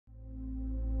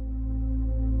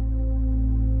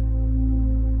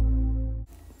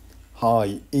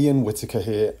Hi, Ian Whitaker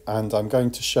here, and I'm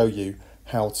going to show you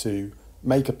how to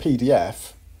make a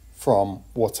PDF from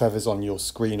whatever's on your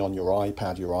screen on your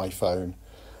iPad, your iPhone,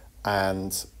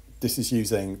 and this is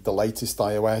using the latest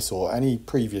iOS or any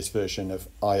previous version of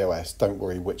iOS. Don't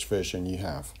worry which version you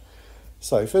have.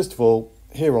 So first of all,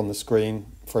 here on the screen,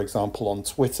 for example on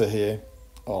Twitter here,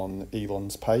 on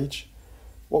Elon's page,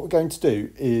 what we're going to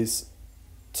do is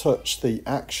touch the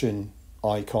action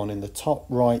icon in the top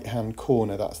right hand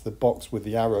corner. That's the box with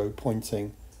the arrow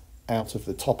pointing out of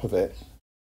the top of it.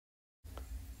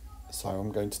 So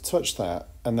I'm going to touch that,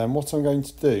 and then what I'm going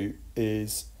to do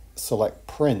is select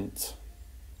print.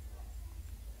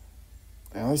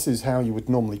 Now this is how you would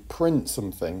normally print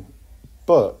something,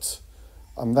 but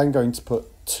I'm then going to put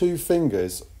two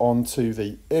fingers onto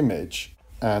the image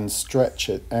and stretch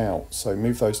it out. So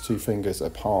move those two fingers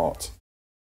apart.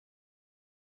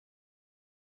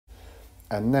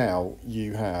 And now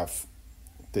you have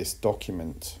this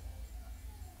document.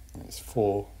 It's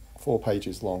four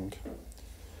pages long.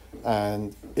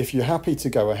 And if you're happy to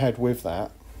go ahead with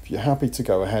that, if you're happy to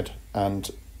go ahead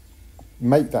and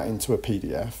make that into a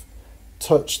PDF,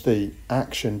 touch the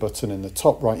action button in the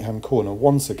top right hand corner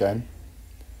once again.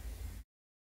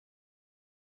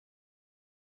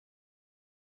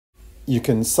 You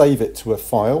can save it to a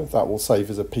file that will save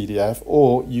as a PDF,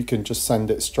 or you can just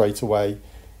send it straight away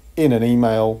in an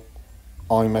email,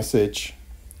 iMessage,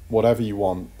 whatever you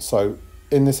want. So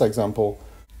in this example,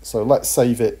 so let's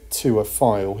save it to a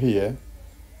file here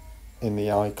in the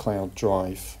iCloud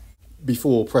drive.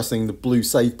 Before pressing the blue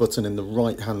save button in the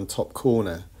right hand top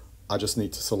corner, I just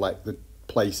need to select the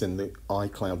place in the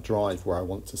iCloud drive where I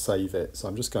want to save it. So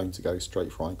I'm just going to go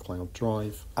straight for iCloud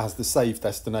drive as the save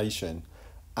destination.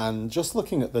 And just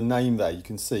looking at the name there, you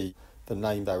can see the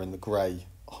name there in the grey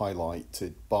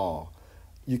highlighted bar.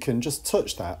 You can just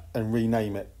touch that and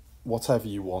rename it whatever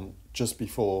you want just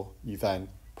before you then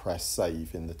press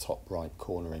save in the top right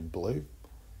corner in blue.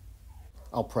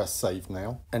 I'll press save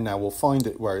now, and now we'll find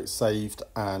it where it's saved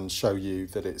and show you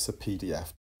that it's a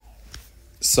PDF.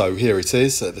 So here it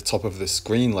is at the top of the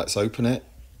screen. Let's open it.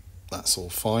 That's all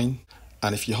fine.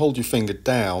 And if you hold your finger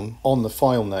down on the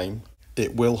file name,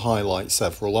 it will highlight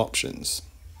several options.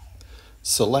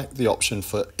 Select the option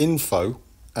for info,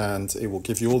 and it will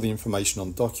give you all the information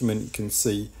on the document. You can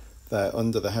see there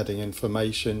under the heading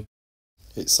information,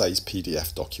 it says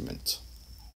PDF document.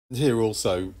 And here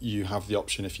also you have the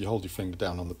option, if you hold your finger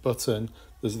down on the button,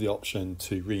 there's the option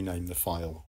to rename the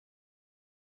file.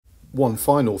 One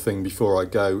final thing before I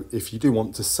go, if you do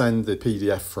want to send the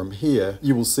PDF from here,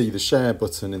 you will see the share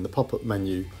button in the pop-up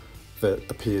menu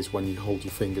that appears when you hold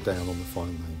your finger down on the file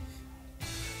name.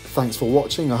 Thanks for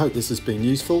watching. I hope this has been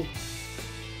useful.